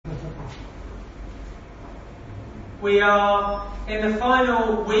We are in the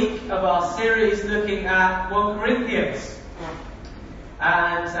final week of our series looking at 1 Corinthians.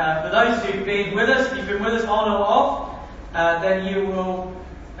 And for those who've been with us, if you've been with us on or off, then you will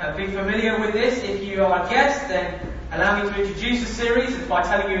be familiar with this. If you are a guest, then allow me to introduce the series by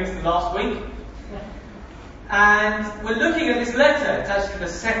telling you it's the last week. And we're looking at this letter. It's actually the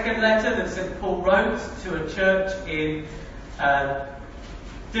second letter that St. Paul wrote to a church in,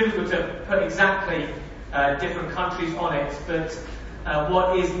 difficult to put exactly different countries on it, but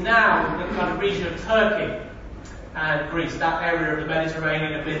what is now the kind of region of Turkey and Greece, that area of the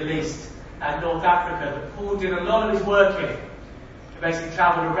Mediterranean and Middle East and North Africa that Paul did a lot of his work in. He basically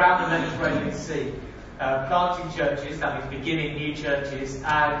travelled around the Mediterranean Sea, planting churches, that means beginning new churches,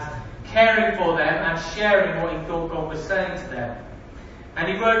 and caring for them and sharing what he thought God was saying to them. And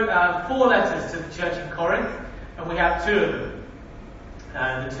he wrote 4 letters to the church in Corinth, and we have 2 of them.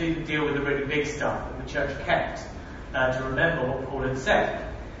 The 2 that deal with the really big stuff that the church kept to remember what Paul had said.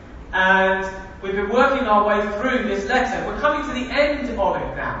 And we've been working our way through this letter. We're coming to the end of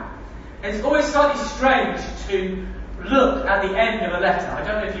it now. And it's always slightly strange to look at the end of a letter. I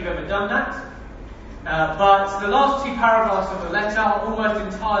don't know if you've ever done that. But the last 2 paragraphs of the letter are almost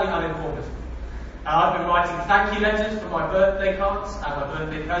entirely unimportant. I've been writing thank you letters for my birthday cards and my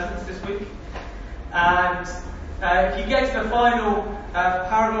birthday presents this week. And if you get to the final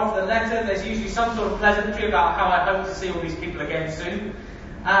paragraph of the letter, there's usually some sort of pleasantry about how I hope to see all these people again soon,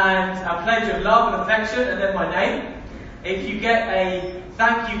 and a pledge of love and affection, and then my name. If you get a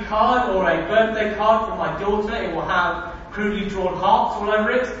thank you card or a birthday card from my daughter, it will have crudely drawn hearts all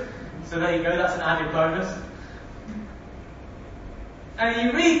over it. So there you go, that's an added bonus. And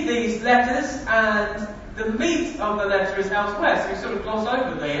you read these letters, and the meat of the letter is elsewhere, so you sort of gloss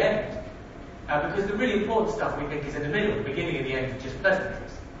over the end. Because the really important stuff we think is in the middle, the beginning and the end are just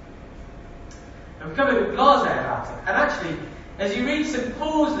pleasantries. And we become a bit blasé about it. And actually, as you read St.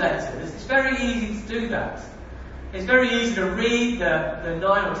 Paul's letters, it's very easy to do that. It's very easy to read the 9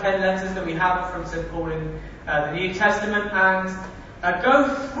 or 10 letters that we have from St. Paul in the New Testament and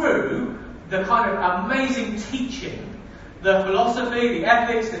go through the kind of amazing teaching, the philosophy, the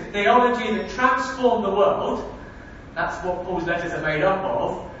ethics, the theology that transform the world. That's what Paul's letters are made up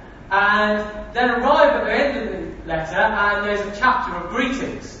of. And then arrive at the end of the letter and there's a chapter of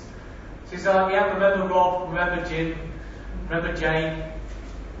greetings. So it's like, yeah, remember Rob, remember Jim, remember Jane.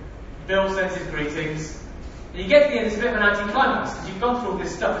 Bill sends his greetings. And you get to the end, it's a bit of an anticlimax because you've gone through all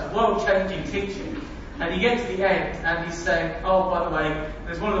this stuff, it's world-changing teaching. And you get to the end and he's saying, oh, by the way,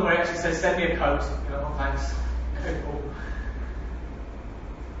 there's one of them where he actually says, send me a coat. You're like, oh, thanks. Okay, cool.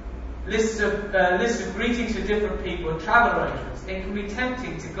 Lists of greetings for different people and travel arrangements. It can be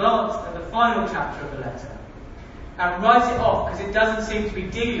tempting to glance at the final chapter of the letter and write it off because it doesn't seem to be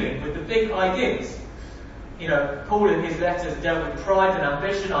dealing with the big ideas. You know, Paul in his letters dealt with pride and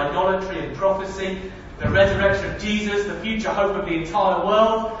ambition, idolatry and prophecy, the resurrection of Jesus, the future hope of the entire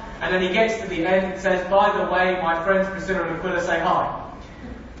world, and then he gets to the end and says, by the way, my friends Priscilla and Aquila say hi.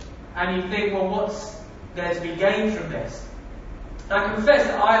 And you think, well, what's there to be gained from this? I confess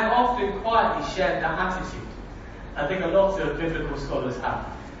that I have often quietly shared that attitude. I think a lot of biblical scholars have.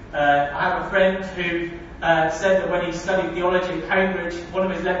 I have a friend who said that when he studied theology at Cambridge, one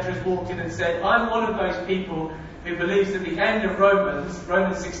of his lecturers walked in and said, I'm one of those people who believes that the end of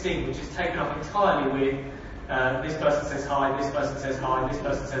Romans 16, which is taken up entirely with this person says hi, this person says hi, this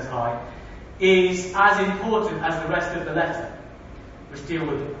person says hi, is as important as the rest of the letter, which deal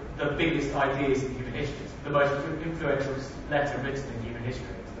with the biggest ideas in human history. The most influential letter written in human history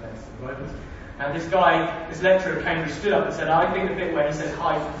is the letter to the Romans. And this lecturer at Cambridge stood up and said, I think the bit where he says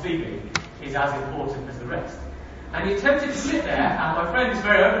hi from Phoebe is as important as the rest. And he attempted to sit there, and my friend is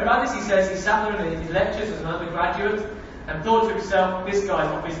very open about this. He says he sat there in his lectures as an undergraduate and thought to himself, this guy's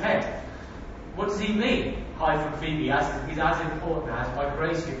off his head. What does he mean, hi from Phoebe, he's as important as by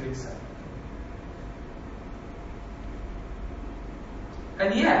grace you think so?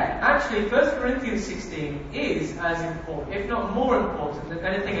 And yet, actually, 1 Corinthians 16 is as important, if not more important, than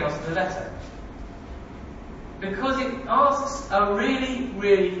anything else in the letter. Because it asks a really,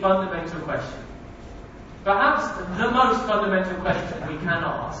 really fundamental question. Perhaps the most fundamental question we can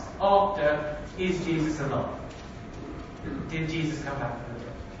ask after, is Jesus alive? Did Jesus come back from the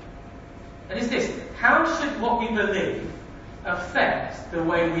dead? And it's this, how should what we believe affect the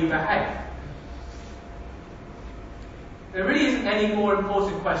way we behave? There really isn't any more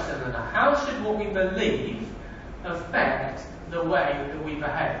important question than that. How should what we believe affect the way that we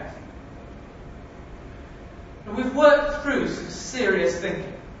behave? And we've worked through some serious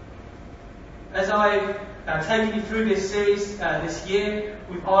thinking. As I've taken you through this series this year.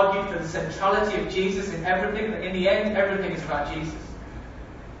 We've argued for the centrality of Jesus in everything, that in the end, everything is about Jesus.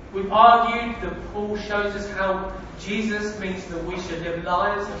 We've argued that Paul shows us how Jesus means that we should live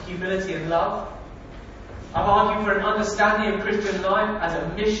lives of humility and love. I've argued for an understanding of Christian life as a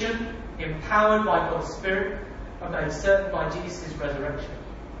mission empowered by God's Spirit and made certain by Jesus' resurrection.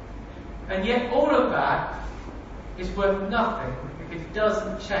 And yet all of that is worth nothing if it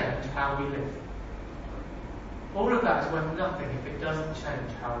doesn't change how we live. All of that is worth nothing if it doesn't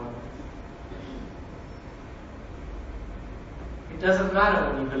change how we live. It doesn't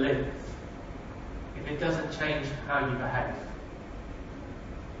matter what you believe if it doesn't change how you behave.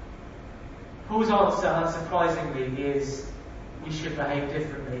 Paul's answer, unsurprisingly, is we should behave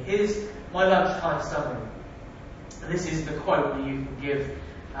differently. Here's my lunchtime summary. This is the quote that you can give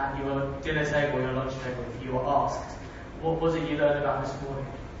at your dinner table or your lunch table if you are asked, what was it you learned about this morning?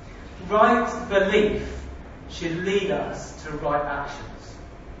 Right belief should lead us to right actions.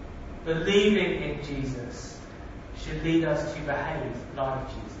 Believing in Jesus should lead us to behave like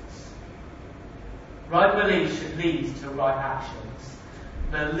Jesus. Right belief should lead to right actions.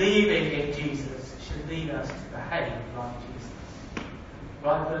 Believing in Jesus should lead us to behave like Jesus.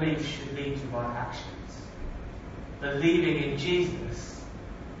 Right belief should lead to right actions. Believing in Jesus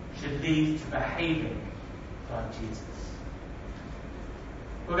should lead to behaving like Jesus.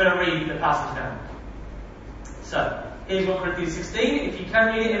 We're going to read the passage now. So, here's 1 Corinthians 16. If you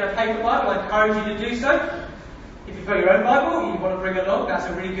can read it in a paper Bible, I encourage you to do so. If you've got your own Bible, you want to bring along, that's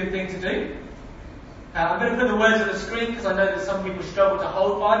a really good thing to do. I'm going to put the words on the screen because I know that some people struggle to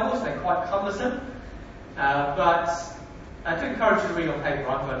hold Bibles, they're quite cumbersome. But I do encourage you to read on paper,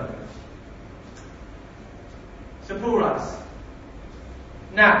 I'm going to read. So Paul writes,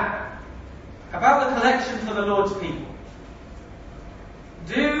 now, about the collection for the Lord's people.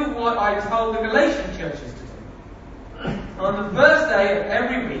 Do what I told the Galatian churches to do. On the first day of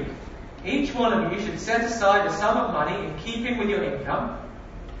every week, each one of you should set aside a sum of money in keeping with your income,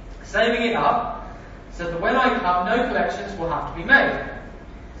 saving it up, so that when I come, no collections will have to be made.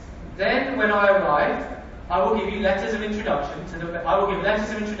 Then, when I arrive, I will give letters of introduction to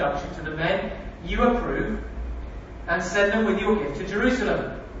the men you approve, and send them with your gift to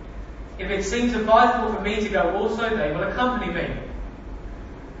Jerusalem. If it seems vital for me to go also, they will accompany me.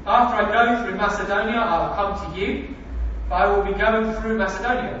 After I go through Macedonia, I will come to you, for I will be going through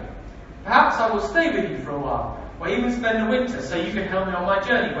Macedonia. Perhaps I will stay with you for a while, or even spend the winter, so you can help me on my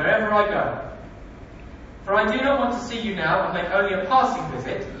journey wherever I go. For I do not want to see you now and make only a passing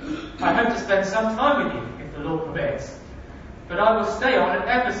visit. I hope to spend some time with you, if the Lord permits. But I will stay on at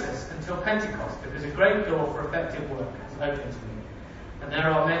Ephesus until Pentecost, because a great door for effective work has opened to me, and there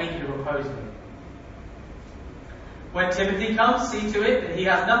are many who oppose me. When Timothy comes, see to it that he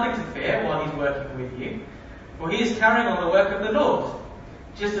has nothing to fear while he's working with you, for he is carrying on the work of the Lord,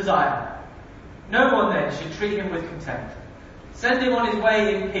 just as I am. No one then should treat him with contempt. Send him on his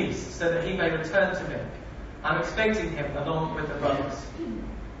way in peace, so that he may return to me. I'm expecting him along with the brothers.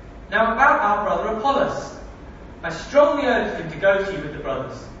 Now about our brother Apollos, I strongly urged him to go to you with the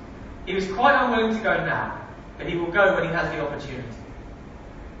brothers. He was quite unwilling to go now, but he will go when he has the opportunity.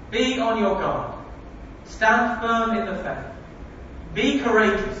 Be on your guard. Stand firm in the faith. Be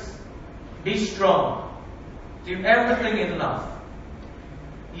courageous. Be strong. Do everything in love.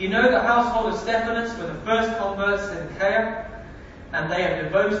 You know the household of Stephanas were the first converts in Achaia, and they have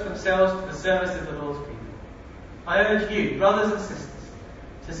devoted themselves to the service of the Lord's people. I urge you, brothers and sisters,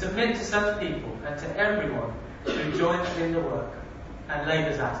 to submit to such people and to everyone who joins in the work and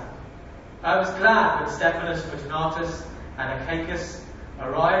labours at it. I was glad when Stephanas, Fortunatus, and Achaicus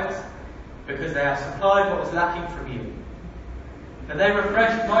arrived, because they have supplied what was lacking from you. For they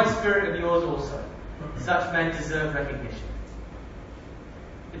refreshed my spirit and yours also. Such men deserve recognition.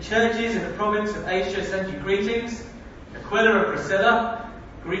 The churches in the province of Asia send you greetings. Aquila and Priscilla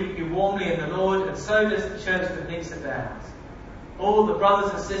greet you warmly in the Lord, and so does the church that meets at their house. All the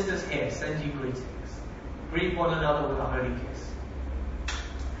brothers and sisters here send you greetings. Greet one another with a holy kiss.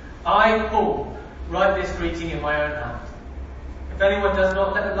 I, Paul, write this greeting in my own hand. If anyone does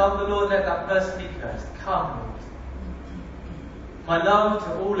not love the Lord, let that person be cursed. Come, Lord. My love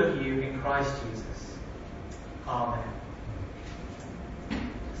to all of you in Christ Jesus. Amen.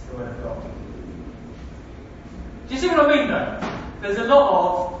 That's the word of God. Do you see what I mean though? There's a lot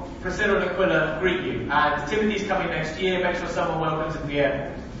of Priscilla and Aquila greet you, and Timothy's coming next year, make sure someone welcomes him at the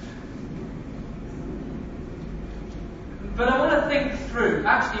airport. But I want to think through,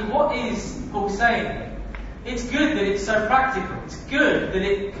 actually, what is Paul saying here? It's good that it's so practical. It's good that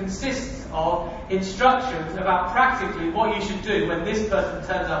it consists of instructions about practically what you should do when this person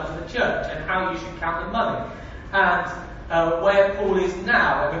turns up to the church and how you should count the money. And where Paul is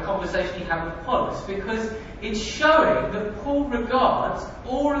now and the conversation he had with Apollos, because it's showing that Paul regards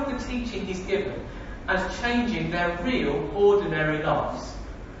all of the teaching he's given as changing their real, ordinary lives.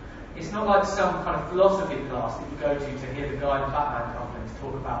 It's not like some kind of philosophy class that you go to hear the guy in Batman Conference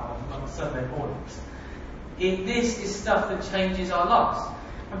talk about on Sunday mornings. This is stuff that changes our lives.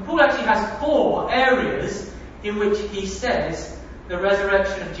 And Paul actually has 4 areas in which he says the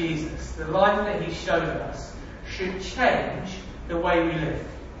resurrection of Jesus, the life that he showed us, should change the way we live.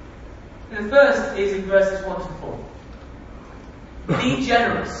 And the first is in verses 1 to 4. Be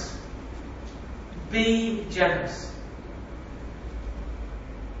generous. Be generous.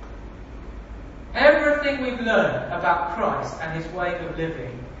 Everything we've learned about Christ and his way of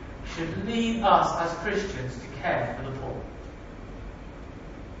living should lead us as Christians to care for the poor.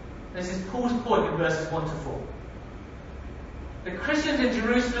 This is Paul's point in verses 1 to 4. The Christians in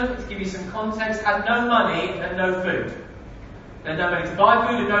Jerusalem, to give you some context, had no money and no food. They had no money to buy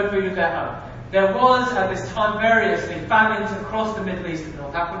food and no food of their own. There was, at this time, variously famines across the Middle East and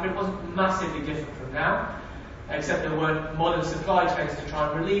North Africa. It wasn't massively different from now, except there weren't modern supply chains to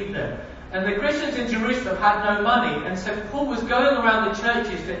try and relieve them. And the Christians in Jerusalem had no money, and so Paul was going around the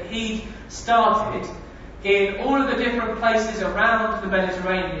churches that he'd started in all of the different places around the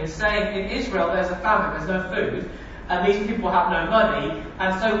Mediterranean, saying, in Israel there's a famine, there's no food, and these people have no money,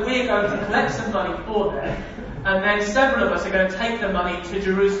 and so we're going to collect some money for them, and then several of us are going to take the money to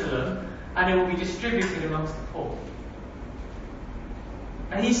Jerusalem, and it will be distributed amongst the poor.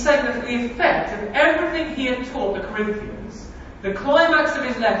 And he's saying that the effect of everything he had taught the Corinthians, the climax of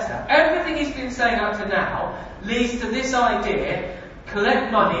his letter, everything he's been saying up to now, leads to this idea: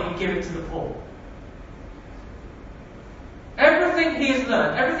 collect money and give it to the poor. Everything he has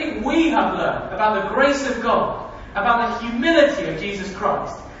learned, everything we have learned about the grace of God, about the humility of Jesus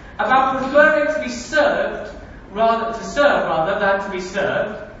Christ, about preferring to be served rather than to be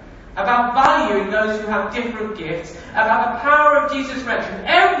served, about valuing those who have different gifts, about the power of Jesus' resurrection,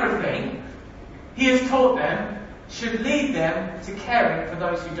 everything he has taught them should lead them to caring for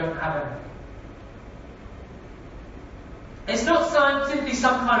those who don't have any. It's not simply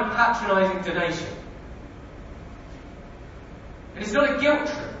some kind of patronising donation. And it's not a guilt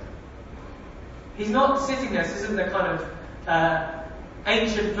trip. He's not sitting there. This isn't the kind of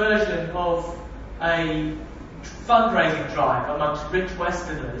ancient version of a fundraising drive amongst rich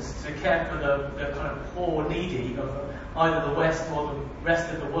Westerners to care for the kind of poor, needy of either the West or the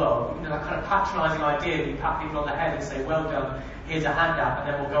rest of the world. You know, that kind of patronising idea, we pat people on the head and say, well done, here's a handout,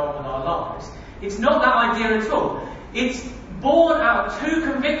 and then we'll go on with our lives. It's not that idea at all. It's born out of 2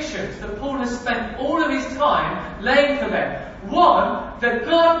 convictions that Paul has spent all of his time laying for them. One, that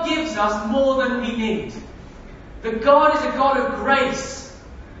God gives us more than we need. That God is a God of grace.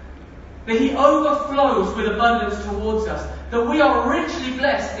 That he overflows with abundance towards us. That we are richly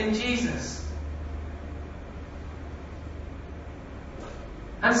blessed in Jesus.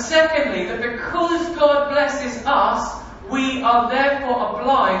 And secondly, that because God blesses us, we are therefore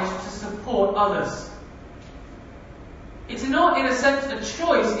obliged to support others. It's not, in a sense, a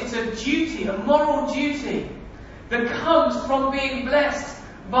choice, it's a duty, a moral duty that comes from being blessed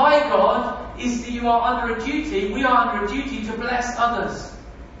by God, is that you are under a duty, we are under a duty to bless others.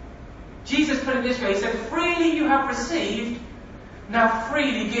 Jesus put it this way, he said, freely you have received, now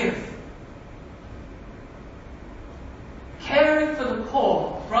freely give. Caring for the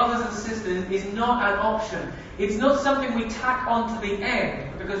poor, brothers and sisters, is not an option. It's not something we tack on to the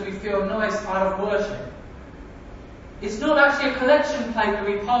end because we feel nice out of worship. It's not actually a collection plate that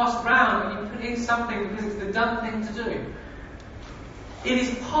we pass round and you put in something because it's the done thing to do. It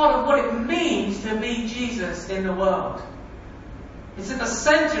is part of what it means to be Jesus in the world. It's at the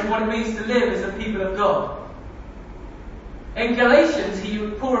centre of what it means to live as the people of God. In Galatians,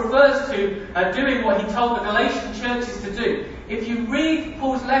 Paul refers to doing what he told the Galatian churches to do. If you read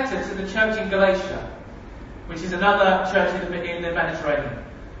Paul's letter to the church in Galatia, which is another church in the Mediterranean,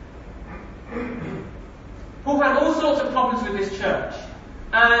 Paul had all sorts of problems with this church,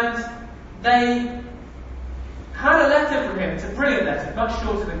 and they had a letter from him. It's a brilliant letter, much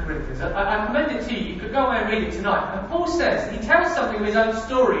shorter than Corinthians. I commend it to you. You could go away and read it tonight. And Paul says, he tells something of his own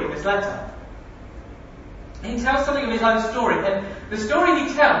story in this letter. He tells something of his own story, and the story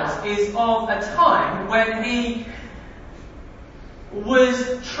he tells is of a time when he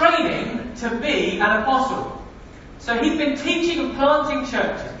was training to be an apostle. So he'd been teaching and planting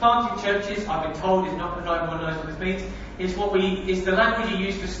churches. Planting churches, I've been told, is not what everyone knows what this means. is the language you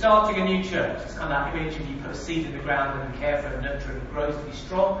use for starting a new church. It's kind of that image of you put a seed in the ground and you care for it and nurture it, it grows to be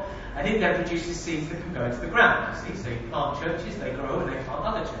strong, and it then produces seeds that can go into the ground. You see, so you plant churches, they grow, and they plant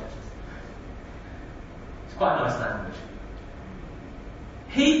other churches. It's quite a nice language.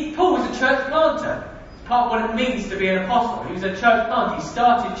 Paul was a church planter. It's part of what it means to be an apostle. He was a church planter. He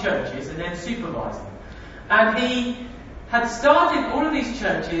started churches and then supervised them. And he had started all of these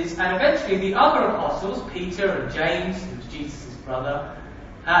churches, and eventually the other apostles, Peter and James, who was Jesus' brother,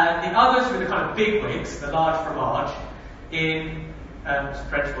 and the others were the kind of bigwigs, the large fromage, in it's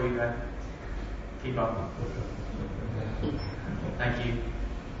French for you then. Keep up. Thank you.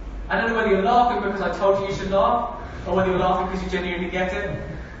 I don't know whether you're laughing because I told you should laugh, or whether you're laughing because you genuinely get it.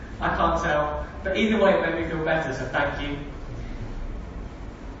 I can't tell. But either way, it made me feel better, so thank you.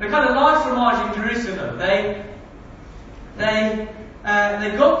 The kind of large fromage in Jerusalem, they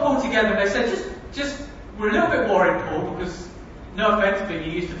got Paul together and they said, just we're a little bit worried, Paul, because no offence, but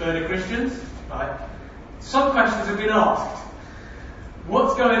you used to murder Christians, right? Some questions have been asked.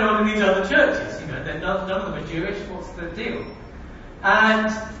 What's going on in these other churches? None of them are Jewish. What's the deal?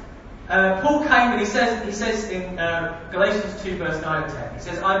 And Paul came and he says in Galatians 2 verse 9 and 10, he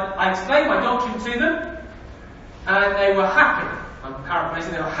says, I explained my doctrine to them, and they were happy. I'm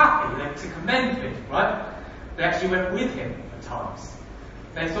paraphrasing, they were happy to commend me, right? They actually went with him at times.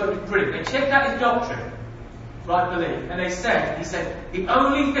 They thought it was brilliant. They checked out his doctrine, right belief, and he said, the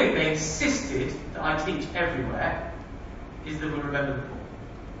only thing they insisted that I teach everywhere is that we remember the poor.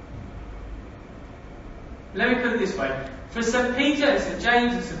 Let me put it this way. For St. Peter and St.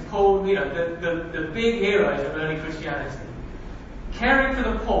 James and St. Paul, the big heroes of early Christianity, caring for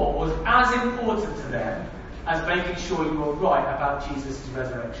the poor was as important to them as making sure you were right about Jesus'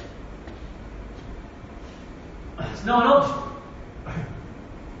 resurrection. It's not an option.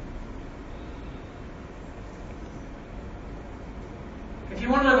 If you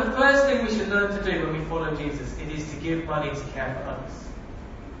want to know the first thing we should learn to do when we follow Jesus, it is to give money to care for others.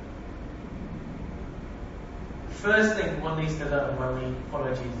 The first thing one needs to learn when we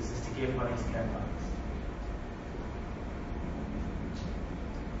follow Jesus is to give money to care for others.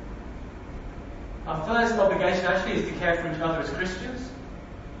 Our first obligation actually is to care for each other as Christians.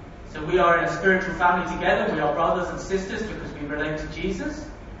 So we are in a spiritual family together. We are brothers and sisters because we relate to Jesus.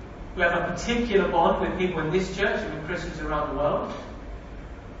 We have a particular bond with people in this church and with Christians around the world.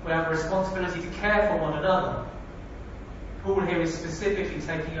 We have a responsibility to care for one another. Paul here is specifically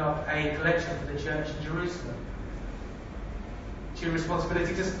taking up a collection for the church in Jerusalem. It's your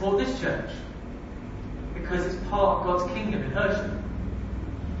responsibility to support this church because it's part of God's kingdom in Hershey.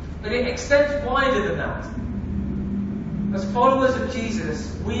 But it extends wider than that. As followers of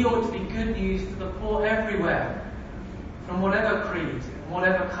Jesus, we ought to be good news for the poor everywhere, from whatever creed,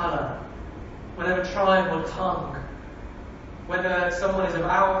 whatever colour, whatever tribe or tongue, whether someone is of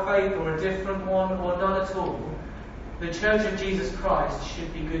our faith or a different one or none at all. The Church of Jesus Christ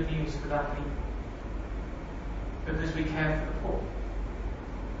should be good news for that people, because we care for the poor.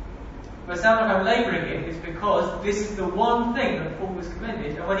 If I sound like I'm labouring it, it's because this is the one thing that Paul was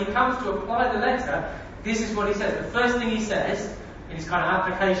commended, and when he comes to apply the letter, this is what he says. The first thing he says in his kind of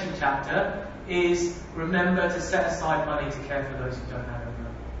application chapter is remember to set aside money to care for those who don't have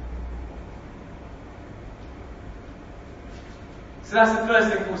enough. So that's the first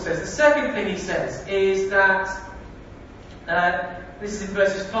thing Paul says. The second thing he says is that this is in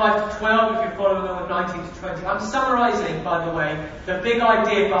verses 5 to 12, if you're following along with 19 to 20. I'm summarising, by the way, the big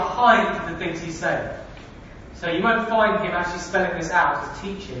idea behind the things he's saying. So you won't find him actually spelling this out as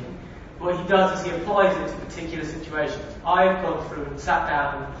teaching. What he does is he applies it to particular situations. I've gone through and sat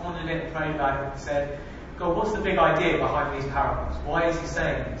down and pondered it and prayed about it and said, God, what's the big idea behind these parables? Why is he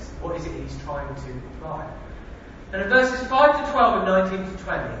saying this? What is it he's trying to apply? And in verses 5 to 12 and 19 to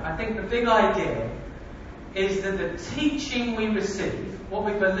 20, I think the big idea is that the teaching we receive, what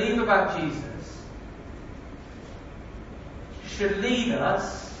we believe about Jesus, should lead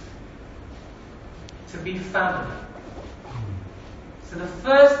us to be family. So the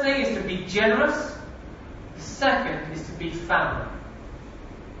first thing is to be generous. The second is to be family.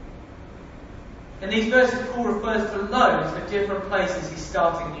 In these verses, Paul refers to loads of different places he's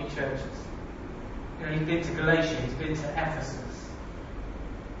starting new churches. He's been to Galatia, he's been to Ephesus,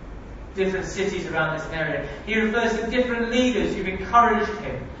 different cities around this area. He refers to different leaders who've encouraged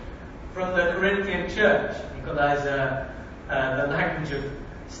him from the Corinthian church. You've got those, the language of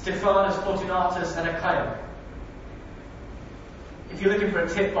Stephanas, Fortunatus, and Achaia. If you're looking for a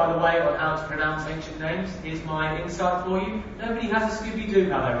tip, by the way, on how to pronounce ancient names, here's my insight for you. Nobody has a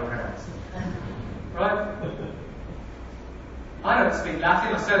Scooby-Doo how they were pronounced. Right? I don't speak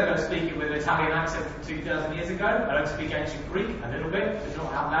Latin. I certainly don't speak it with an Italian accent from 2,000 years ago. I don't speak ancient Greek, a little bit, but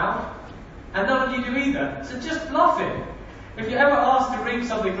not out loud. And none of you do either. So just bluff it. If you're ever asked to read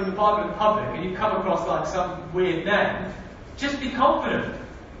something from the Bible in public and you come across like some weird name, just be confident.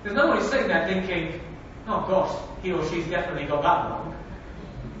 There's nobody sitting there thinking, oh gosh, he or she's definitely got that wrong.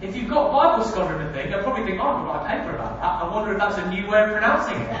 If you've got Bible scholar in the thing, they'll probably think, oh, I'm going to write a paper about that. I wonder if that's a new way of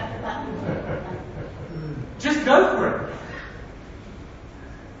pronouncing it. Just go for it.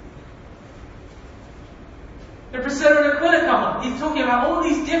 The Priscilla and Aquila come up. He's talking about all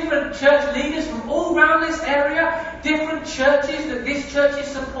these different church leaders from all around this area, different churches that this church is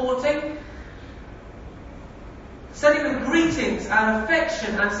supporting. Sending them greetings and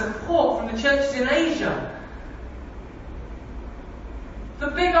affection and support from the churches in Asia. The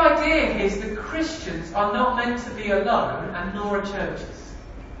big idea is that Christians are not meant to be alone, and nor are churches.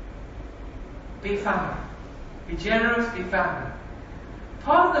 Be family. Be generous, be family.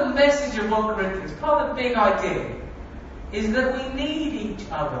 Part of the message of 1 Corinthians, part of the big idea, is that we need each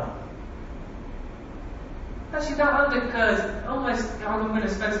other. Actually, that undergirds almost, I'm going to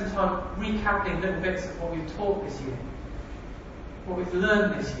spend some time recapping little bits of what we've taught this year, what we've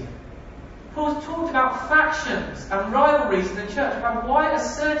learned this year. Paul's talked about factions and rivalries in the church, about why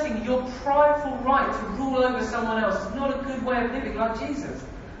asserting your prideful right to rule over someone else is not a good way of living like Jesus.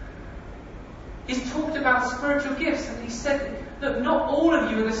 He's talked about spiritual gifts, and he said that not all of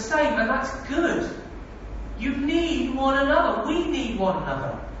you are the same, and that's good. You need one another. We need one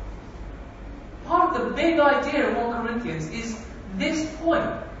another. Part of the big idea of 1 Corinthians is this point.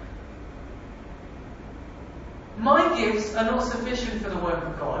 My gifts are not sufficient for the work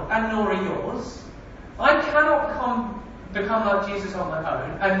of God, and nor are yours. I cannot become like Jesus on my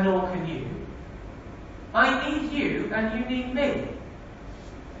own, and nor can you. I need you, and you need me.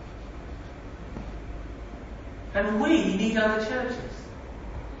 And we need other churches.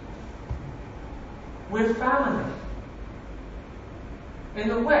 We're family. In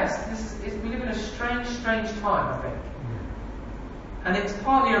the West, we live in a strange time, I think. And it's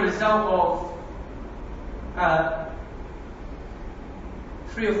partly a result of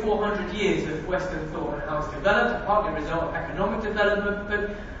 300 or 400 years of Western thought and how it's developed, and partly a result of economic development,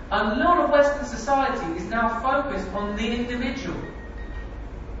 but a lot of Western society is now focused on the individual.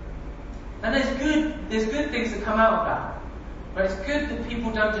 And there's good things that come out of that. But it's good that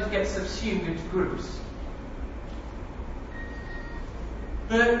people don't just get subsumed into groups.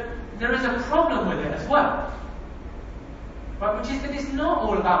 But there is a problem with it as well. Right? Which is that it's not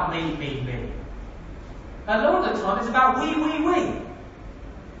all about me, me, me. A lot of the time it's about we.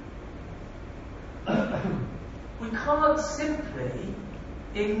 We can't simply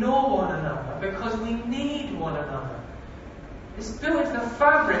ignore one another because we need one another. It's built into the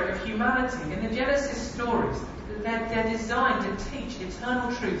fabric of humanity. In the Genesis stories, they're designed to teach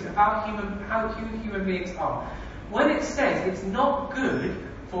eternal truths about how human beings are. When it says it's not good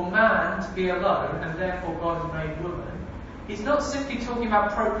for man to be alone and therefore God has made woman, he's not simply talking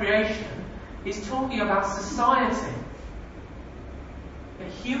about procreation, he's talking about society. That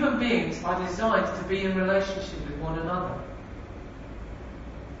human beings are designed to be in relationship with one another.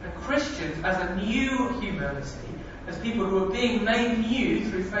 And Christians, as a new humanity, as people who are being made new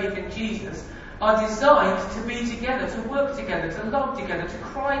through faith in Jesus, are designed to be together, to work together, to love together, to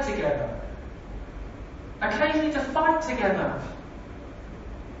cry together. Occasionally to fight together.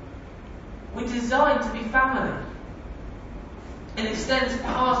 We're designed to be family. It extends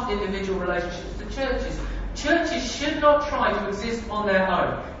past individual relationships to churches. Churches should not try to exist on their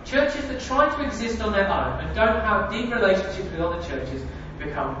own. Churches that try to exist on their own and don't have deep relationships with other churches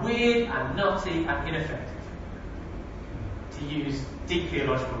become weird and nutty and ineffective. To use deep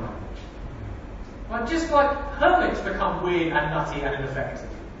theological language. Well, just like hermits become weird and nutty and ineffective.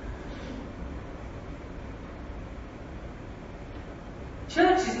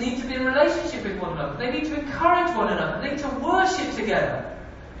 Churches need to be in relationship with one another. They need to encourage one another. They need to worship together.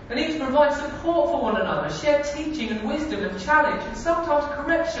 They need to provide support for one another, share teaching and wisdom and challenge and sometimes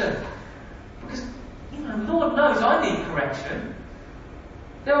correction. Because, Lord knows I need correction.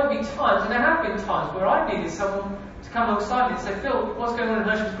 There will be times, and there have been times, where I've needed someone to come alongside me and say, Phil, what's going on in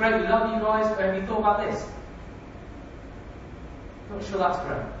Hershey's great, we love you guys, but have you thought about this? Not sure that's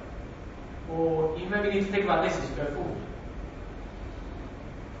great. Or you maybe need to think about this as you go forward.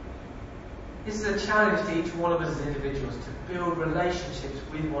 This is a challenge to each one of us as individuals, to build relationships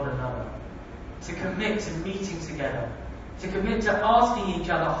with one another, to commit to meeting together, to commit to asking each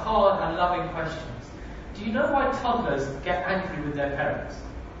other hard and loving questions. Do you know why toddlers get angry with their parents?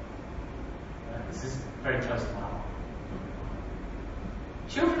 This is very close to my heart.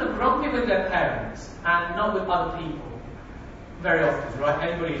 Children are grumpy with their parents and not with other people very often, right?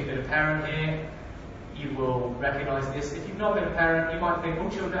 Anybody who's been a parent here, you will recognise this. If you've not been a parent, you might think,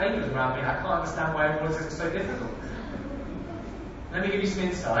 children are angels around me. I can't understand why everyone says it's so difficult. Let me give you some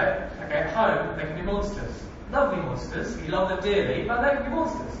insight. Okay, at home, they can be monsters. Lovely monsters. You love them dearly, but they can be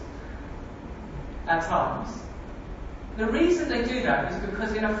monsters. At times. The reason they do that is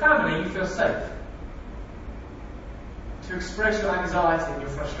because in a family you feel safe to express your anxiety and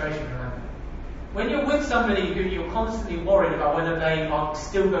your frustration around it. When you're with somebody who you're constantly worried about whether they are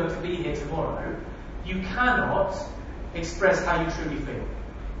still going to be here tomorrow, you cannot express how you truly feel.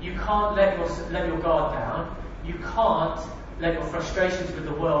 You can't let your guard down. You can't let your frustrations with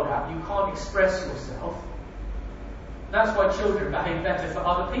the world out. You can't express yourself. That's why children behave better for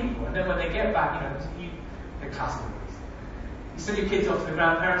other people. And then when they get back, the classic ways. You send your kids off to the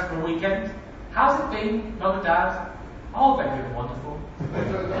grandparents for a weekend. How's it been, Mum and Dad? Oh, they've been wonderful.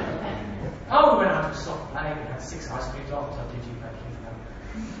 Oh, we went out to a soft play. We had 6 ice creams after I did you back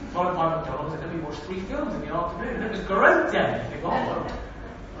here. Followed by McDonald's, and then we watched 3 films in the afternoon. And it was a great day. You think, well,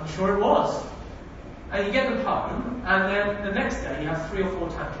 I'm sure it was. And you get them home, and then the next day you have 3 or 4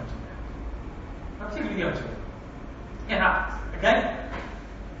 tantrums. Particularly the young children. It happens, okay?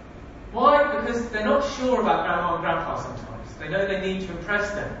 Why? Because they're not sure about grandma and grandpa sometimes. They know they need to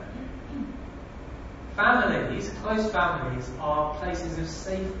impress them. Families, close families, are places of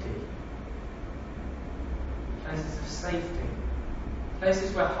safety. Places of safety.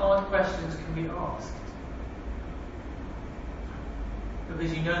 Places where hard questions can be asked.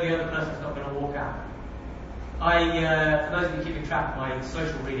 Because you know the other person's not going to walk out. For those of you keeping track of my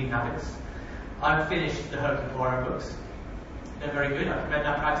social reading habits, I've finished the Hercule Poirot books. They're very good. I recommend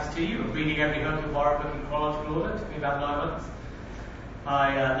that practice to you. I'm reading every Hercule Poirot book in chronological order. It took me about 9 months.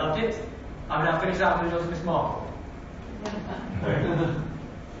 I loved it. I'm now finished that with Miss Marple.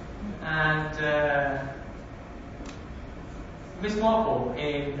 And Miss Marple,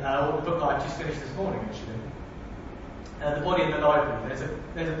 in the book that I've just finished this morning, actually, The Body in the Library,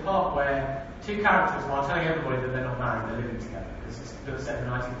 there's a part where 2 characters, while telling everybody that they're not married, they're living together, because it's still set in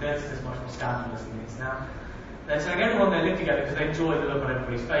the 1930s, it's much more scandalous than it is now. They're telling everyone they live together because they enjoy the look on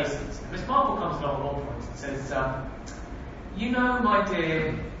everybody's faces. And Miss Marple comes along at one point and says, you know, my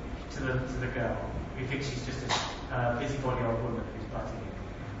dear, to the girl, who thinks she's just a busybody old woman who's butting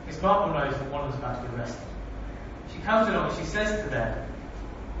in. Miss Marple knows that one of them's about to be arrested. She comes along and she says to them,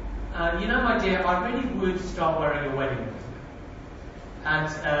 you know, my dear, I really would start wearing your wedding ring and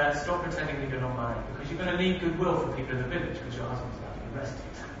stop pretending that you're not married, because you're going to need goodwill from people in the village because your husband's about to be arrested.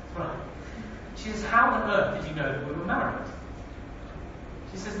 Right. She says, how on earth did you know that we were married?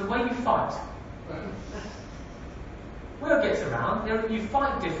 She says, the way you fight. Word gets around, you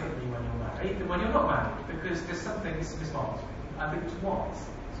fight differently when you're married than when you're not married, because there's something, this is Miss Marple, I think it's wise,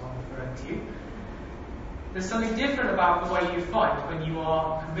 so I'm referring to you. There's something different about the way you fight when you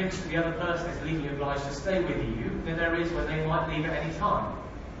are convinced that the other person is legally obliged to stay with you than there is when they might leave at any time.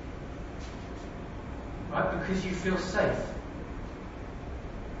 Right? Because you feel safe.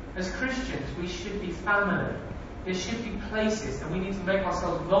 As Christians, we should be family. There should be places, and we need to make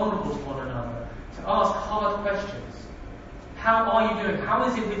ourselves vulnerable to one another, to ask hard questions. How are you doing? How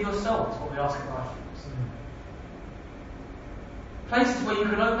is it with your soul? That's what we ask in life. Places where you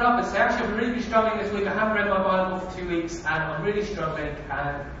can open up and say, actually, I've really been struggling this week. I haven't read my Bible for 2 weeks, and I'm really struggling,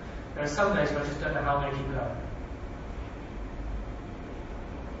 and there are some days where I just don't know how I'm going to keep going.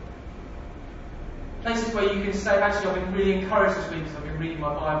 Places where you can say, actually, I've been really encouraged this week because I've been reading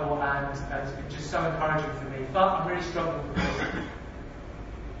my Bible, and it's been just so encouraging for me, but I'm really struggling because,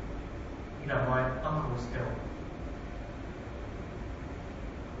 my uncle's ill.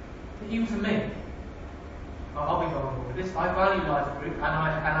 But even for me, I'll be vulnerable with this. I value life group, and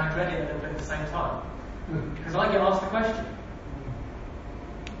I dread it a little bit at the same time. Because I get asked the question.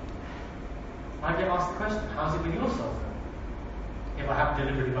 How's it with your soul? If I haven't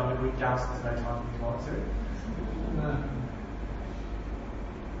deliberately run the group down, so there's no time for me to answer it.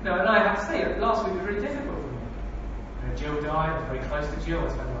 No, and I have to say, last week was really difficult for me. Jill died, I was very close to Jill, I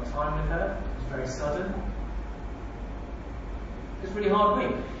spent a lot of time with her, it was very sudden. It was a really hard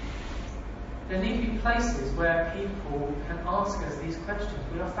week. There need to be places where people can ask us these questions.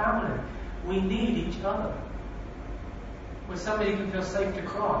 We are family. We need each other. Where somebody can feel safe to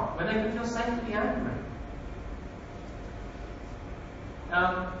cry. Where they can feel safe to be angry.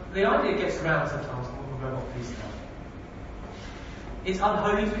 The idea gets around sometimes, we'll go off these stuff. It's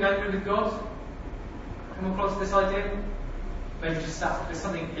unholy to be angry with God. Come across this idea? Maybe just there's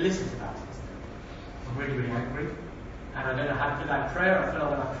something illicit about it. I'm really, really angry. And I don't know how to put that in prayer. I feel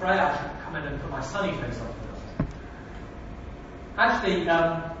like when I pray, I should come in and put my sunny face on for God. Actually,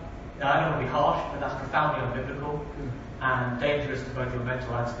 Now, I don't want to be harsh, but that's profoundly unbiblical and dangerous to both your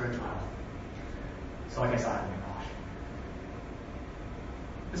mental and spiritual health. So I guess I am being harsh.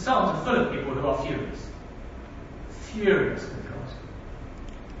 The Psalms are full of people who are furious. Furious with God.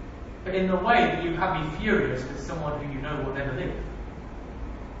 But in the way that you can be furious with someone who you know will never live.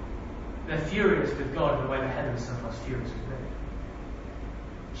 They're furious with God in the way that Heather is sometimes furious with me.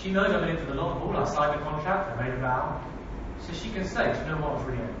 She knows I'm in it for the long haul. I signed a contract, I made a vow. So she can say, do you know what, I was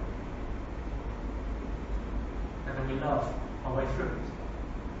really angry. And then we love our way through it.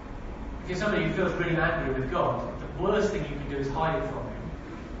 If you're somebody who feels really angry with God, the worst thing you can do is hide it from Him.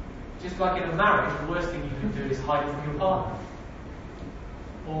 Just like in a marriage, the worst thing you can do is hide it from your partner.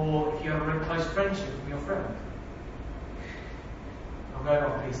 Or if you have a very close friendship from your friend. I'm going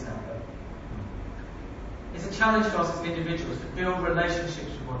off piece now, though. It's a challenge for us as individuals to build relationships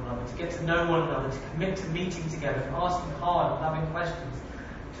with one another, to get to know one another, to commit to meeting together, to asking hard and loving questions,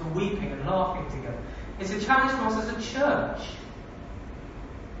 to weeping and laughing together. It's a challenge for us as a church.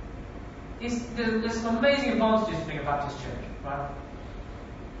 There's some amazing advantages to being a Baptist church, right?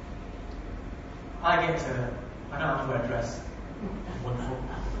 I don't have to wear a dress. Wonderful.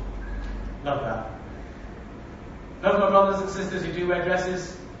 Love that. Love my brothers and sisters who do wear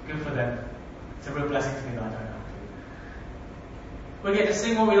dresses. Good for them. It's a real blessing to me that I don't have to. We get to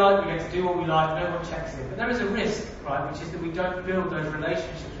sing what we like, we get to do what we like, no one checks in. But there is a risk, right, which is that we don't build those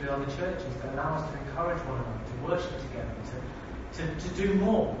relationships with other churches that allow us to encourage one another, to worship together, to do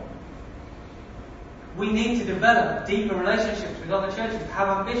more. We need to develop deeper relationships with other churches, to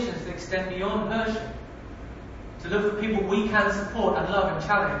have ambitions that extend beyond worship, to look for people we can support and love and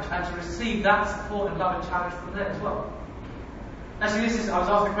challenge, and to receive that support and love and challenge from them as well. Actually, I was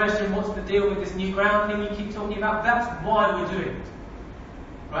asked the question, what's the deal with this new ground thing you keep talking about? That's why we're doing it.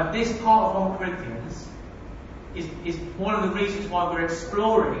 Right? This part of 1 Corinthians is one of the reasons why we're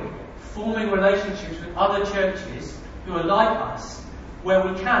exploring forming relationships with other churches who are like us, where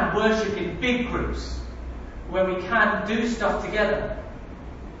we can worship in big groups, where we can do stuff together,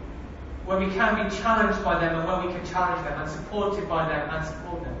 where we can be challenged by them and where we can challenge them and supported by them and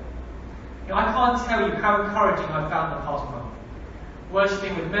support them. I can't tell you how encouraging I've found the past month.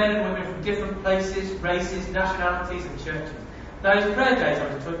 Worshipping with men and women from different places, races, nationalities and churches. Those prayer days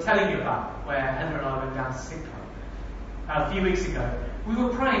I was telling you about, where Heather and I went down to Sick Club a few weeks ago, we were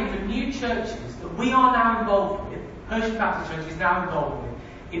praying for new churches that we are now involved with, Persian Baptist Church is now involved with,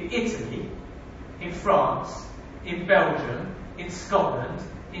 in Italy, in France, in Belgium, in Scotland,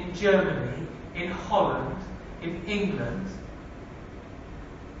 in Germany, in Holland, in England.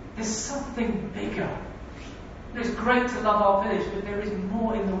 There's something bigger. It's great to love our village, but there is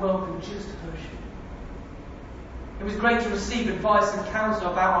more in the world than just worship. It was great to receive advice and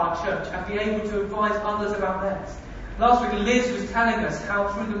counsel about our church and be able to advise others about theirs. Last week Liz was telling us how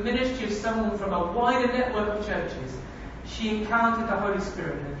through the ministry of someone from a wider network of churches, she encountered the Holy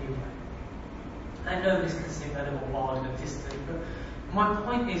Spirit in a new way. I know this can seem a little odd and distant, but my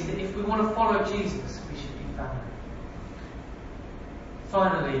point is that if we want to follow Jesus, we should be family.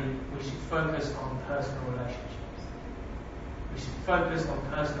 Finally, we should focus on personal relationships. We should focus on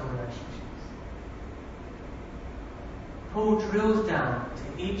personal relationships. Paul drills down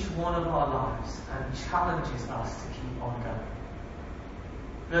to each one of our lives and challenges us to keep on going.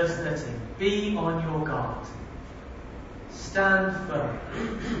 Verse 13, be on your guard. Stand firm.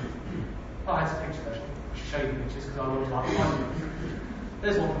 Oh, I had a picture version. I should show you the pictures because I always like one.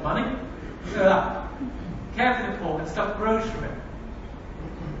 There's one for money. Look at that. Care for the poor and stuff grows from it.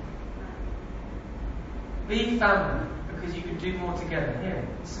 Be family because you can do more together. Here,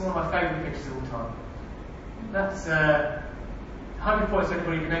 this is one of my favourite pictures of all time. That's 100 points.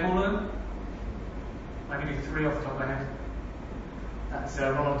 Anybody can name all of them? I can do 3 off the top of my head. That's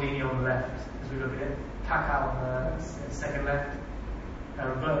Ronaldinho on the left, as we look at it. Kaká on the second left.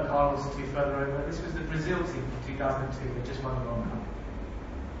 Roberto Carlos 2 further over. This was the Brazil team from 2002. They just won the World Cup.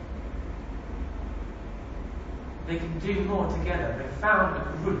 They can do more together. They found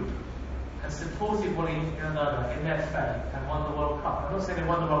a group and supported one another in their faith and won the World Cup. I'm not saying they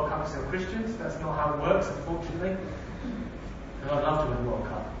won the World Cup because they're Christians. That's not how it works, unfortunately. And I'd love to win the World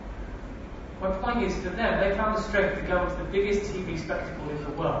Cup. My point is, for them, they found the strength to go into the biggest TV spectacle in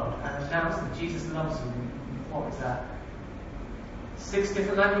the world and announce that Jesus loves you. What was that? 6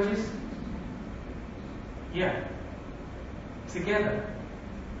 different languages? Yeah. Together.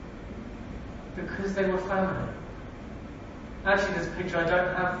 Because they were family. Actually, there's a picture I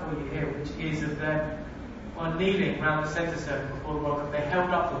don't have for you here, which is of them on kneeling around the centre circle before the World Cup. They held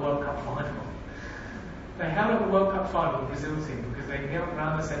up the World Cup final. They held up the World Cup final, the Brazil team, because they knelt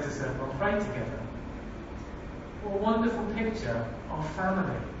around the centre circle and prayed together. What a wonderful picture of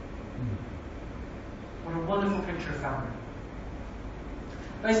family. What a wonderful picture of family.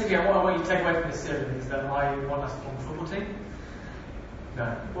 Basically, what I want you to take away from this series is that I want us to form a football team. No.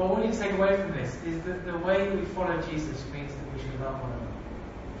 What I want you to take away from this is that the way that we follow Jesus means that we should love one another.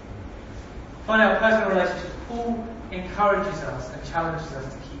 Find out personal relationships. Paul encourages us and challenges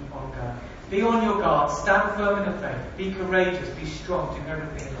us to keep on going. Be on your guard, stand firm in the faith, be courageous, be strong, do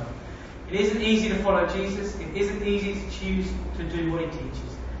everything in love. It isn't easy to follow Jesus. It isn't easy to choose to do what he teaches.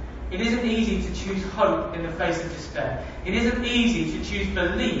 It isn't easy to choose hope in the face of despair. It isn't easy to choose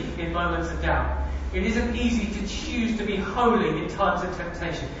belief in moments of doubt. It isn't easy to choose to be holy in times of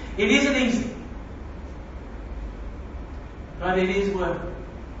temptation. It isn't easy. But it is worth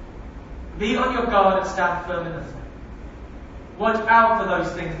it. Be on your guard and stand firm in the faith. Watch out for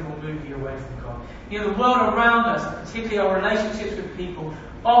those things that will move you away from God. You know, the world around us, and particularly our relationships with people,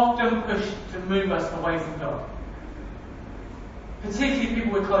 often push to move us away from God. Particularly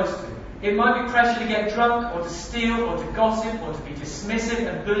people we're close to. It might be pressure to get drunk, or to steal, or to gossip, or to be dismissive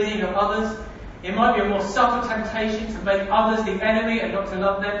and bullying of others. It might be a more subtle temptation to make others the enemy and not to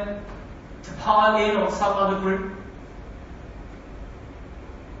love them, to pile in on some other group.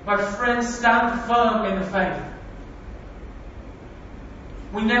 My friends, stand firm in the faith.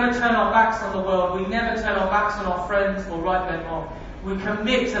 We never turn our backs on the world. We never turn our backs on our friends or write them off. We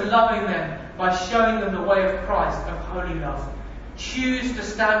commit to loving them by showing them the way of Christ of holy love. Choose to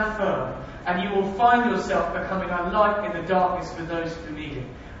stand firm, and you will find yourself becoming a light in the darkness for those who need it.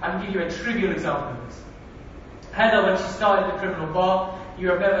 I can give you a trivial example of this. Heather, when she started the criminal bar, you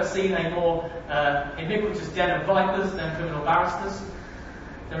have never seen a more iniquitous den of vipers than criminal barristers.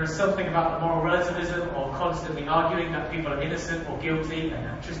 There is something about the moral relativism or constantly arguing that people are innocent or guilty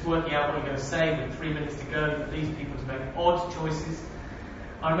and just working out what you're going to say with 3 minutes to go that leads people to make odd choices.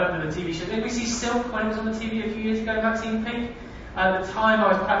 I remember the TV show. Did we see Silk when it was on the TV a few years ago, Maxine Pink? At the time I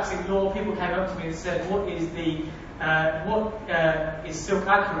was practicing law, people came up to me and said, what is Silk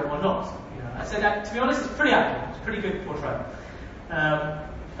accurate or not? You know, I said that, to be honest, it's pretty accurate. It's a pretty good portrayal.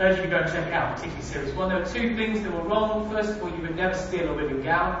 Urge you to go and check it out, particularly series 1. There were 2 things that were wrong. First of all, you would never steal a William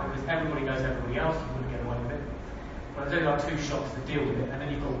gown because everybody knows everybody else. You wouldn't get away with it. But there's only like 2 shots to deal with it, and then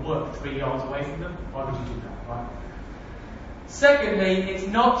you've got to work 3 yards away from them. Why would you do that, right? Secondly, it's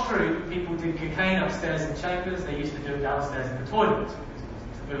not true that people did cocaine upstairs in chambers. They used to do it downstairs in the toilets because it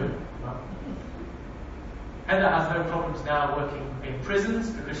wasn't taboo. Right? Heather has no problems now working in prisons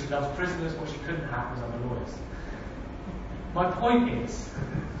because she loves prisoners. What she couldn't have was other lawyers. My point is,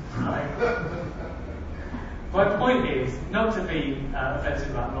 not to be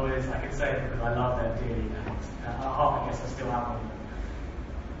offensive about lawyers. I can say it because I love them dearly, and at heart, I guess I still have one of them.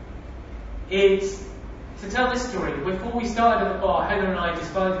 It's to tell this story. Before we started at the bar, Heather and I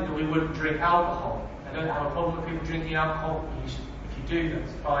decided that we wouldn't drink alcohol. I don't have a problem with people drinking alcohol. If you do,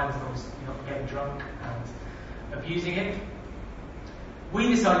 that's fine as long as you're not getting drunk and abusing it. We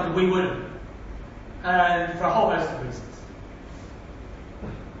decided that we wouldn't, and for a whole host of reasons.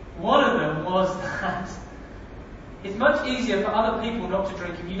 One of them was that it's much easier for other people not to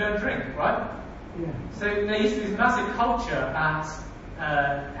drink if you don't drink, right? Yeah. So there used to be this massive culture at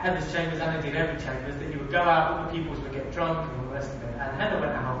Heather's chambers, and indeed every chambers, that you would go out, all the peoples would get drunk and all the rest of it. And Heather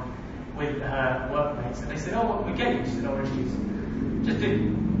went out with her workmates, and they said, "Oh, what can we get you?" She said, "Orange juice." Just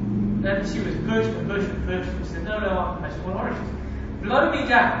do. Then she was pushed and pushed and pushed, and she said, "No, I just want orange juice." Blow me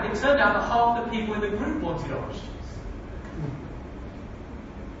down. It turned out that half the people in the group wanted orange juice.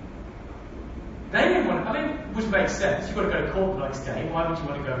 They didn't want to, which makes sense. You've got to go to court the next day. Why would you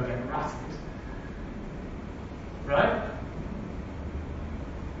want to go and get ratted? Right?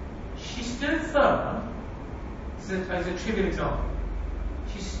 She stood firm. This is a trivial example.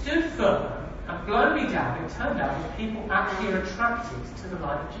 She stood firm and blow me down. It turned out that people actually are attracted to the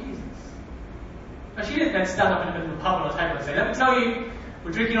light of Jesus. Now, she didn't then stand up in the middle of the pub on a table and say, "Let me tell you,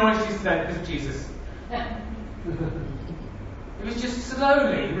 we're drinking orange juice today because of Jesus." It was just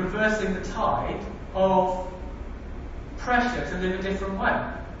slowly reversing the tide of pressure to live a different way.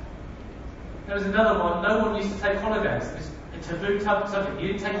 There was another one. No one used to take holidays. It was a taboo subject. You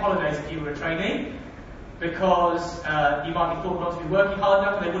didn't take holidays if you were a trainee because you might be thought not to be working hard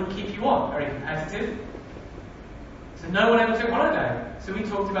enough and they wouldn't keep you on. Very competitive. So no one ever took holiday. So we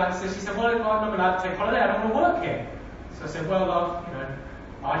talked about it. So she said, "Well, I'm not allowed to take holiday. I don't want to work here." So I said, "Well, love,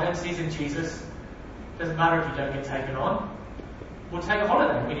 our identity is in Jesus. Doesn't matter if you don't get taken on. We'll take a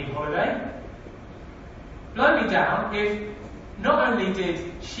holiday. We need a holiday." Blow me down if not only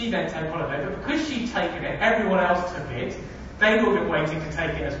did she then take holiday, but because she'd taken it, everyone else took it. They'd all been waiting to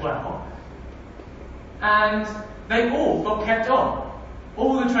take it as well. And they all got kept on.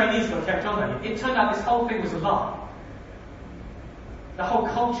 All the trainees got kept on there. It turned out this whole thing was a lie. The whole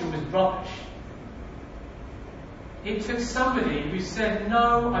culture was rubbish. It took somebody who said,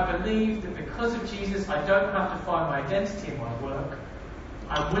 no, I believe that because of Jesus I don't have to find my identity in my work.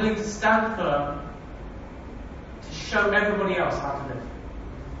 I'm willing to stand firm to show everybody else how to live.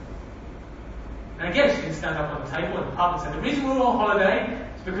 And again, she didn't stand up on the table in the pub and say, the reason we're all on holiday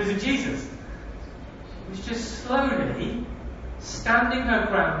is because of Jesus. She was just slowly standing her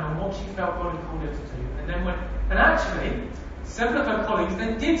ground on what she felt God had called her to do. And actually, several of her colleagues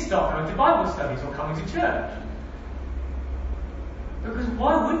then did start going to Bible studies or coming to church. Because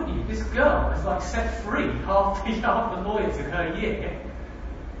why wouldn't you? This girl has like set free half the lawyers in her year.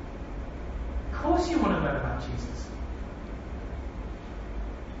 Of course you want to learn about Jesus.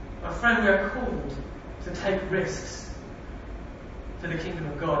 My friend, we are called to take risks for the kingdom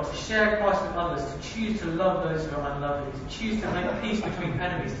of God, to share Christ with others, to choose to love those who are unlovely, to choose to make peace between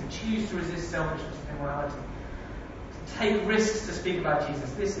enemies, to choose to resist selfishness and immorality, to take risks to speak about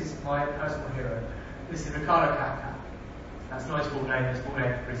Jesus. This is my personal hero. This is Ricardo Kaká. That's not his full name, his full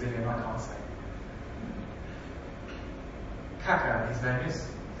name is Brazilian, I can't say. Kaká, his name is,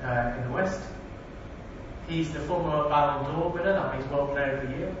 in the West. He's the former Ballon d'Or winner, that means World Player of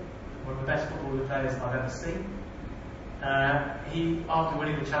the Year. One of the best footballer players I've ever seen. He, after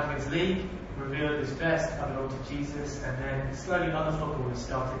winning the Champions League, revealed his best, I belong to Jesus, and then slowly other footballers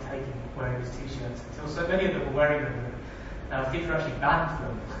started wearing his t-shirts, until so many of them were wearing them that FIFA actually banned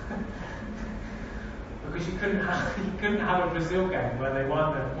them. Because you couldn't have a Brazil game where they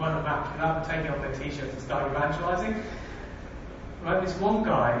won a match without them taking off their t-shirts and starting evangelizing. Right, this one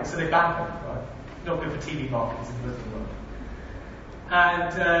guy, so they banned them, right? Not good for TV markets in the Muslim world.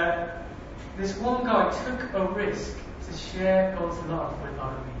 And this one guy took a risk to share God's love with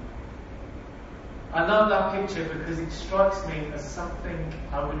other people. I love that picture because it strikes me as something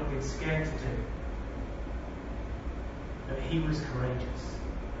I would have been scared to do. But he was courageous.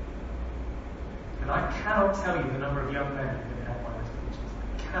 And I cannot tell you the number of young men who have been helped by those pictures.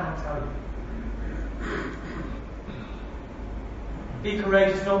 I cannot tell you. Be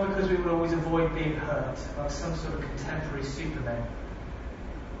courageous not because we will always avoid being hurt, like some sort of contemporary Superman,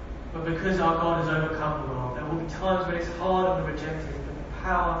 but because our God has overcome the world. There will be times when it's hard and we're rejected, but the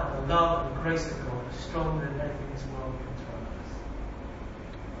power and the love and the grace of God are stronger than anything this world can throw at us.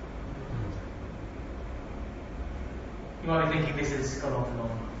 You might be thinking this has gone on for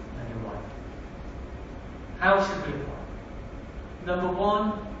long, and you're right. How should we apply? Number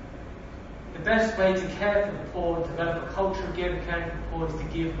one, the best way to care for the poor and develop a culture of giving and caring for the poor is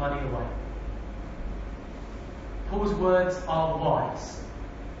to give money away. Paul's words are wise.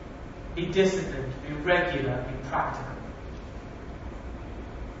 Be disciplined, be regular, be practical.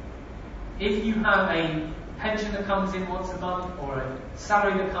 If you have a pension that comes in once a month or a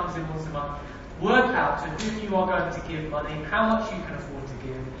salary that comes in once a month, work out to whom you are going to give money, how much you can afford to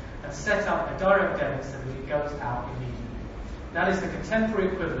give, and set up a direct debit so that it goes out immediately. That is the contemporary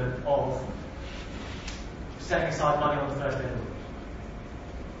equivalent of setting aside money on the first day of the week.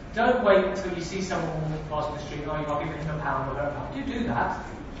 Don't wait until you see someone walking past the street, oh, you might give him a pound or her a pound. You do that.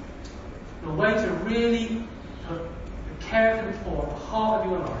 The way to really put the care for the poor at the heart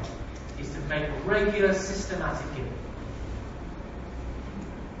of your life is to make a regular, systematic giving.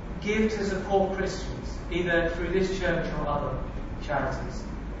 Give to support Christians, either through this church or other charities.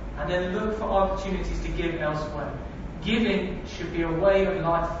 And then look for opportunities to give elsewhere. Giving should be a way of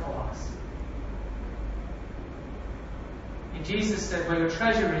life for us. And Jesus said, where your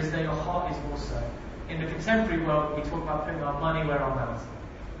treasure is, there your heart is also. In the contemporary world, we talk about putting our money where our mouths are.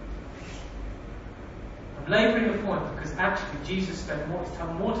 I'm labouring the point because actually Jesus spent more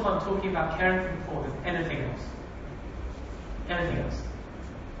time talking about caring for the poor than anything else. Anything else.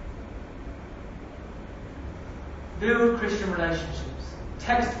 Build Christian relationships.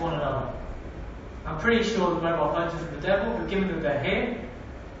 Text one another. I'm pretty sure that mobile phones are from the devil, but given that they're here,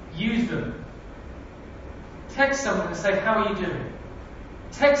 use them. Text someone and say, how are you doing?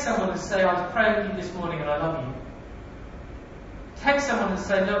 Text someone and say, I was praying with you this morning and I love you. Text someone and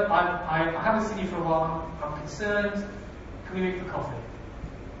say, look, I haven't seen you for a while, I'm concerned, can we meet for coffee?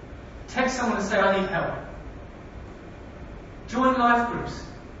 Text someone and say, I need help. Join life groups.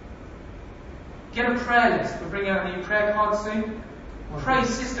 Get a prayer list. We're bringing out a new prayer card soon. Pray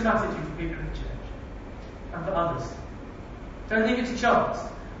systematically for people in the church and for others. Don't leave it to chance.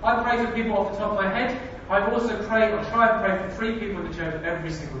 I pray for people off the top of my head. I also try and pray for 3 people in the church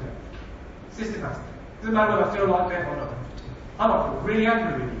every single day. Systematically. Doesn't matter whether I feel like it or not. I might feel really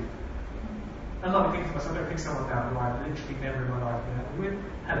angry with you. I'm not thinking to myself, don't pick someone down who I've literally never in my life been angry with.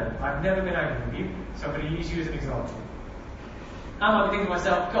 Hello, I've never been angry with you, so I'm going to use you as an example. I might be thinking to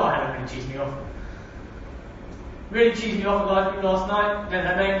myself, God, I don't really cheese me off. really cheesed me off a life group last night. Then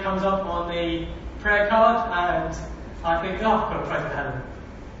her name comes up on the prayer card, and I think, oh, I've got to pray for Helen.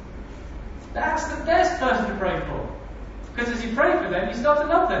 That's the best person to pray for. Because as you pray for them, you start to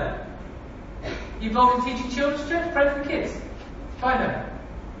love them. You involved in teaching children's church, pray for the kids. Find them.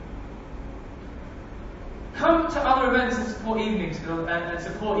 Come to other events and support evenings with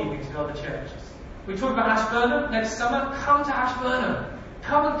other churches. We talk about Ashburnham next summer. Come to Ashburnham.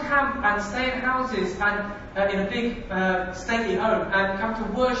 Come and camp and stay in houses and in a big stately home, and come to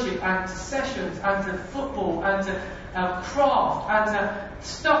worship and to sessions and to football and to craft and to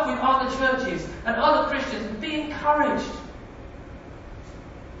stuff with other churches and other Christians, and be encouraged.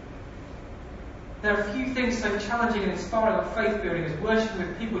 There are few things so challenging and inspiring of faith building as worshiping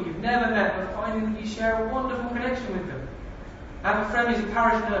with people you've never met, but finding that you share a wonderful connection with them. I have a friend who's a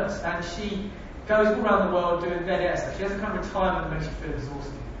parish nurse, and she goes all around the world doing VDS. She has a kind of retirement that makes you feel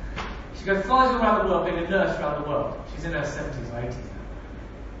exhausted. She flies all around the world being a nurse around the world. She's in her 70s or 80s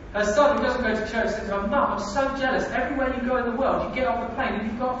now. Her son, who doesn't go to church, says to her, Mum, I'm so jealous. Everywhere you go in the world, you get off the plane and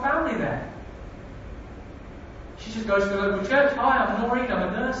you've got a family there. She just goes to the local church. Hi, I'm Noreen, I'm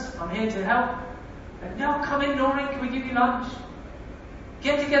a nurse. I'm here to help. And, no, come in, Noreen, can we give you lunch?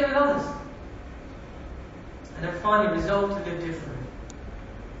 Get together with others. And then finally, resolve to live differently.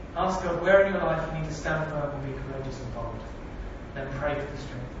 Ask God where in your life you need to stand firm and be courageous and bold. Then pray for the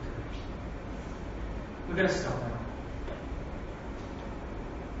strength and courage. We're going to stop now.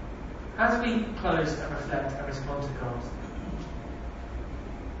 As we close and reflect and respond to God,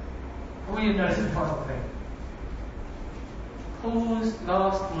 I want you to notice the final thing. Paul's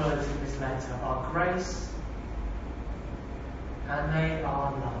last words in this letter are grace and they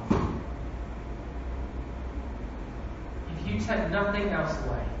are love. If you take nothing else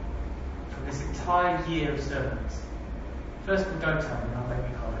away from this entire year of sermons, first of all, don't tell me, that'll make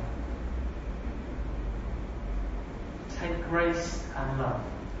me cry. Take grace and love.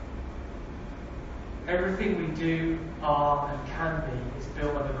 Everything we do, are, and can be is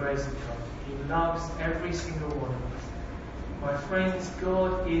built by the grace of God. He loves every single one of us. My friends,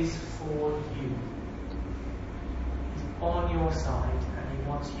 God is for you. He's on your side, and He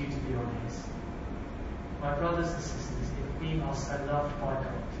wants you to be on His. My brothers and sisters, if we are so loved by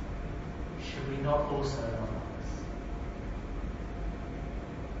God, should we not also love others?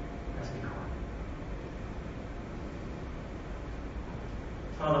 Let's be quiet.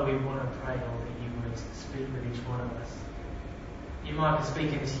 Father, we want to pray, Lord, that you would speak with each one of us. You might be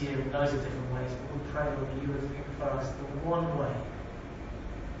speaking this year in loads of different ways, but we pray, Lord, that you would think for us the one way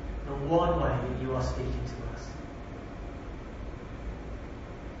that you are speaking to us.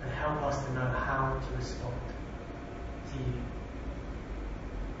 And help us to know how to respond to you.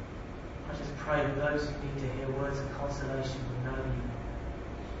 I just pray that those who need to hear words of consolation will know you.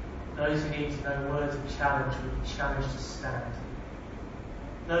 Those who need to know words of challenge will be challenged to stand.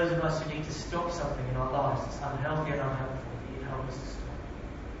 Those of us who need to stop something in our lives that's unhealthy and unhelpful, that you'd help us to stop.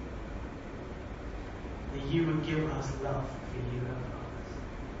 That you would give us love for you and for others.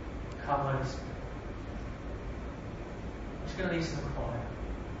 Come, Holy Spirit. I'm just going to leave some quiet,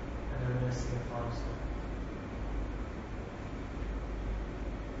 and then we're going to sing a final song.